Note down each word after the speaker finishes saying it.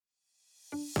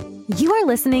You are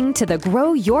listening to the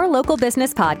Grow Your Local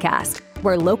Business podcast,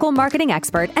 where local marketing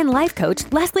expert and life coach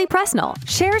Leslie Presnell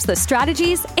shares the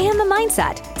strategies and the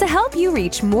mindset to help you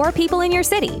reach more people in your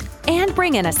city and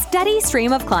bring in a steady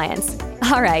stream of clients.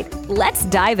 All right, let's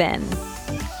dive in.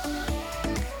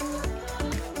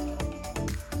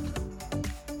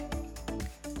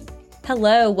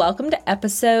 Hello, welcome to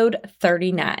episode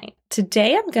 39.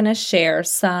 Today I'm going to share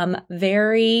some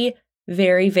very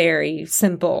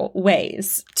simple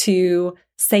ways to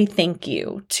say thank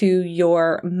you to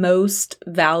your most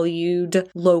valued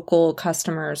local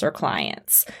customers or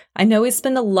clients. I know we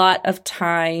spend a lot of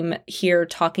time here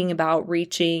talking about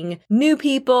reaching new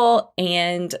people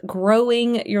and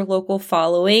growing your local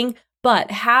following,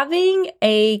 but having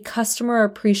a customer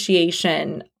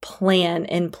appreciation plan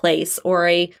in place or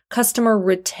a customer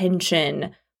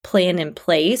retention plan in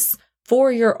place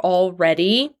for your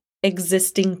already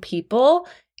existing people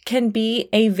can be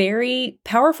a very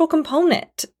powerful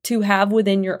component to have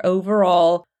within your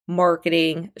overall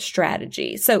marketing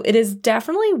strategy. So it is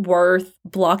definitely worth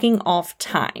blocking off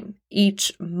time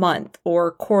each month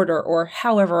or quarter or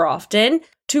however often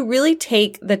to really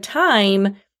take the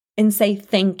time and say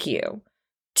thank you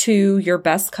to your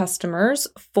best customers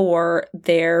for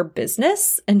their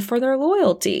business and for their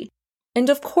loyalty. And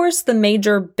of course, the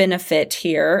major benefit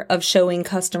here of showing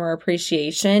customer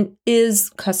appreciation is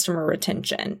customer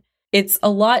retention. It's a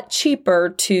lot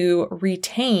cheaper to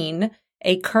retain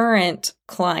a current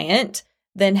client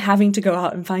than having to go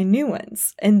out and find new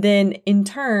ones. And then in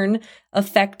turn,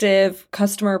 effective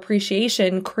customer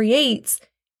appreciation creates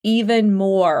even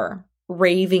more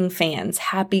raving fans,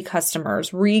 happy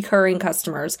customers, recurring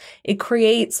customers. It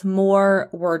creates more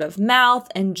word of mouth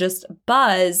and just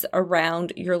buzz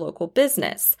around your local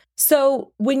business.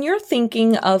 So when you're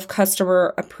thinking of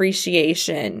customer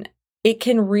appreciation, it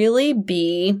can really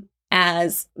be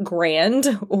as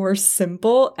grand or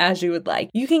simple as you would like.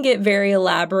 You can get very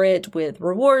elaborate with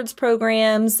rewards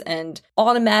programs and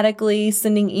automatically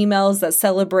sending emails that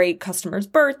celebrate customers'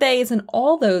 birthdays and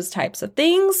all those types of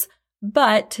things.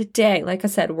 But today, like I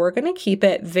said, we're going to keep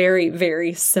it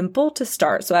very simple to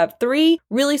start. So I have 3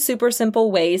 really super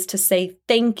simple ways to say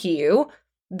thank you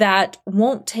that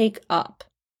won't take up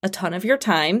a ton of your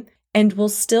time and will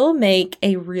still make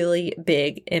a really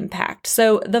big impact.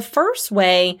 So the first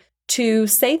way to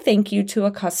say thank you to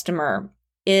a customer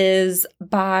is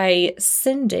by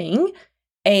sending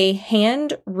a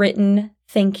handwritten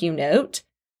thank you note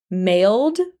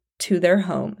mailed to their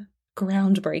home.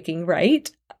 Groundbreaking, right?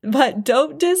 But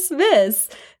don't dismiss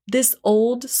this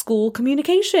old school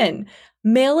communication.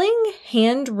 Mailing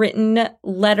handwritten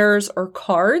letters or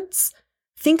cards,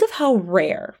 think of how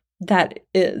rare that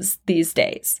is these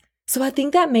days. So I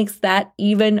think that makes that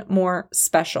even more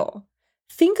special.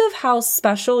 Think of how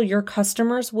special your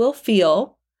customers will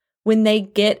feel when they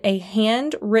get a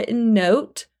handwritten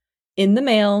note in the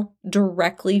mail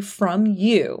directly from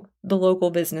you, the local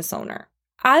business owner.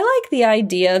 I like the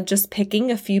idea of just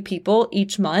picking a few people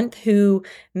each month who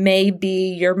may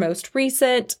be your most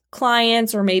recent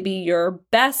clients or maybe your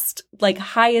best,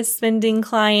 highest spending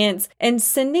clients, and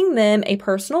sending them a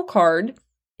personal card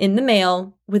in the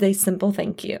mail with a simple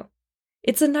thank you.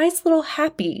 It's a nice little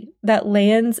happy that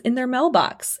lands in their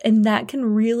mailbox, and that can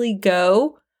really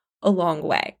go a long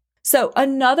way. So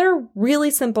another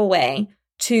really simple way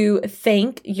to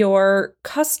thank your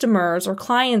customers or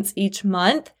clients each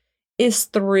month is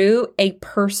through a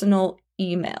personal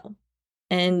email.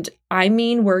 And I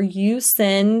mean where you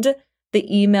send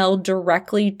the email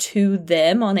directly to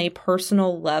them on a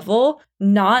personal level,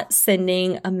 not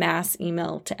sending a mass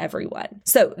email to everyone.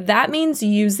 So that means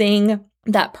using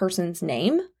that person's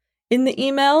name in the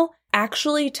email,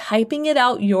 actually typing it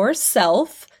out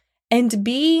yourself, and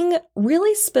being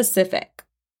really specific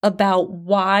about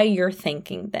why you're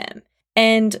thanking them,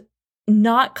 and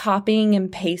not copying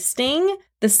and pasting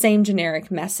the same generic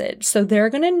message. So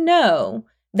they're going to know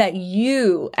that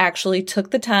you actually took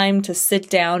the time to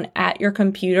sit down at your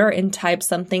computer and type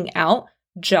something out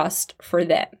just for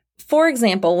them. For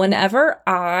example, whenever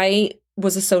I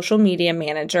was a social media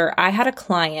manager, I had a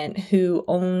client who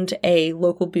owned a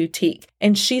local boutique,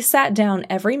 and she sat down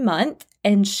every month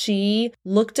and she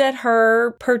looked at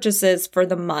her purchases for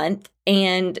the month,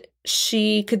 and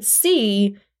she could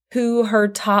see who her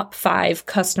top 5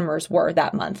 customers were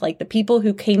that month, like the people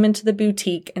who came into the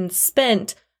boutique and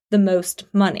spent the most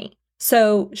money.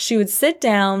 So she would sit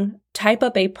down, type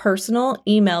up a personal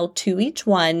email to each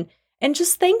one, and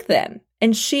just thank them.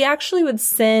 And she actually would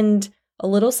send a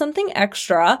little something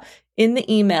extra in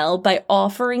the email by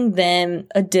offering them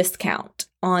a discount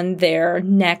on their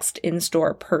next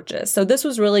in-store purchase. So this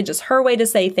was really just her way to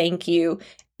say thank you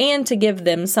and to give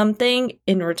them something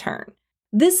in return.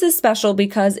 This is special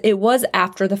because it was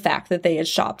after the fact that they had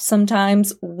shopped,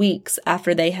 sometimes weeks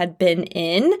after they had been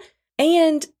in,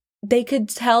 and they could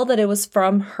tell that it was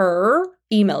from her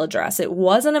email address. It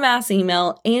wasn't a mass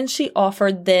email, and she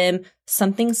offered them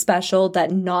something special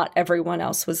that not everyone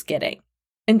else was getting.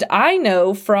 And I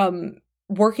know from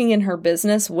working in her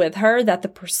business with her that the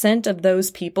percent of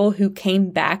those people who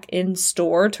came back in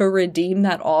store to redeem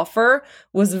that offer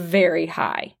was very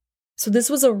high. So this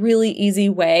was a really easy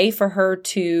way for her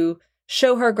to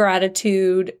show her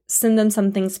gratitude, send them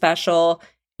something special,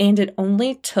 and it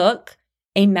only took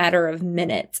a matter of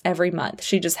minutes every month.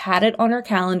 She just had it on her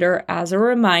calendar as a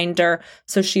reminder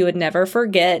so she would never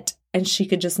forget and she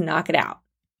could just knock it out.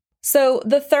 So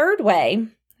the third way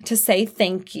to say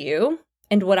thank you,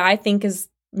 and what I think is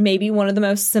maybe one of the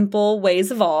most simple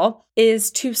ways of all,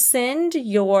 is to send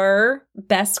your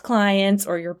best clients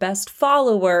or your best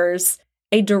followers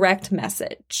a direct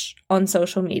message on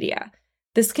social media.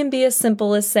 This can be as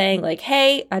simple as saying like,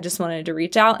 hey, I just wanted to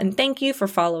reach out and thank you for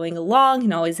following along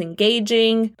and always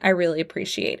engaging. I really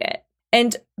appreciate it.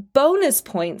 And bonus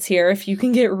points here if you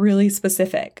can get really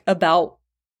specific about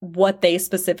what they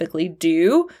specifically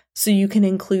do so you can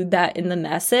include that in the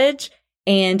message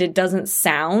and it doesn't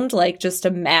sound like just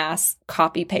a mass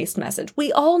copy-paste message.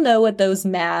 We all know what those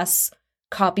mass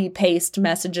copy-paste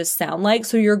messages sound like.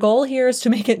 So your goal here is to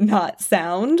make it not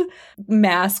sound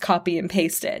mass copy and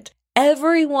pasted.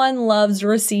 Everyone loves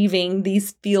receiving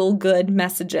these feel-good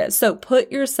messages. So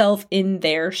put yourself in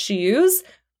their shoes.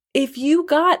 If you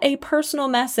got a personal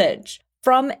message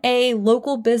from a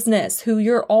local business who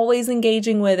you're always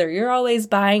engaging with or you're always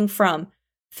buying from,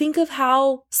 think of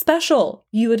how special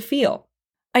you would feel.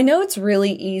 I know it's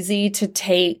really easy to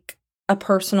take a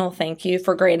personal thank you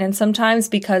for granted sometimes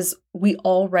because we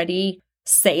already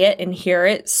say it and hear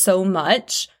it so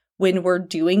much when we're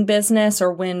doing business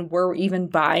or when we're even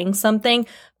buying something.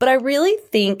 But I really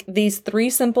think these 3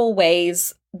 simple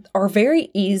ways are very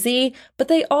easy, but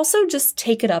they also just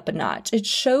take it up a notch. It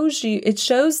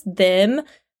shows them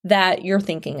that you're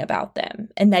thinking about them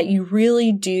and that you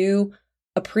really do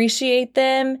appreciate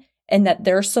them and that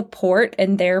their support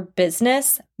and their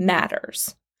business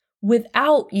matters,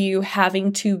 without you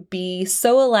having to be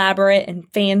so elaborate and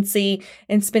fancy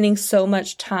and spending so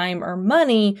much time or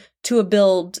money to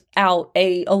build out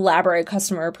a elaborate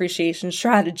customer appreciation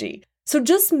strategy. So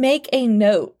just make a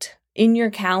note in your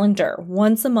calendar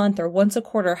once a month or once a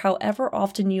quarter, however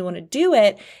often you want to do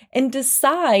it, and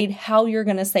decide how you're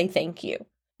going to say thank you.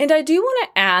 And I do want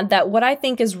to add that what I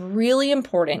think is really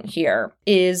important here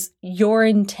is your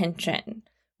intention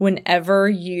whenever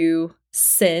you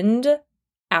send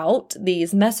out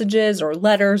these messages or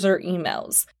letters or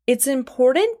emails. It's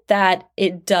important that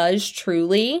it does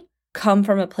truly come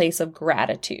from a place of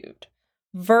gratitude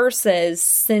versus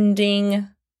sending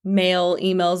mail,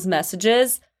 emails,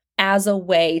 messages as a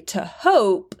way to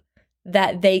hope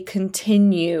that they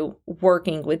continue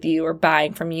working with you or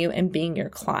buying from you and being your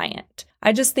client.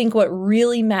 I just think what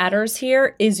really matters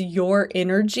here is your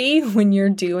energy when you're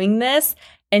doing this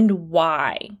and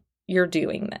why you're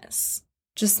doing this.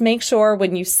 Just make sure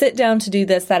when you sit down to do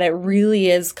this that it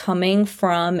really is coming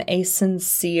from a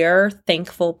sincere,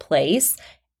 thankful place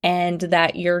and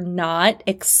that you're not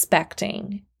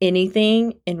expecting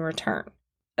anything in return.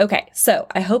 Okay, so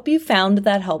I hope you found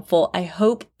that helpful. I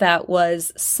hope that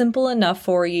was simple enough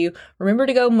for you. Remember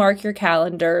to go mark your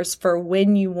calendars for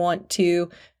when you want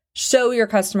to show your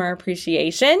customer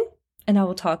appreciation, and I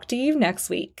will talk to you next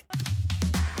week.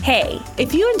 Hey,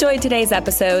 if you enjoyed today's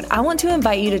episode, I want to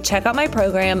invite you to check out my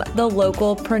program, the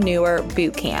Localpreneur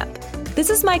Bootcamp. This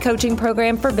is my coaching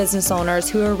program for business owners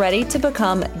who are ready to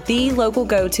become the local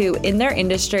go-to in their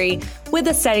industry with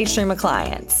a steady stream of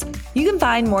clients. You can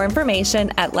find more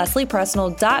information at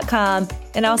lesliepresnell.com,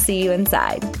 and I'll see you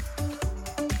inside.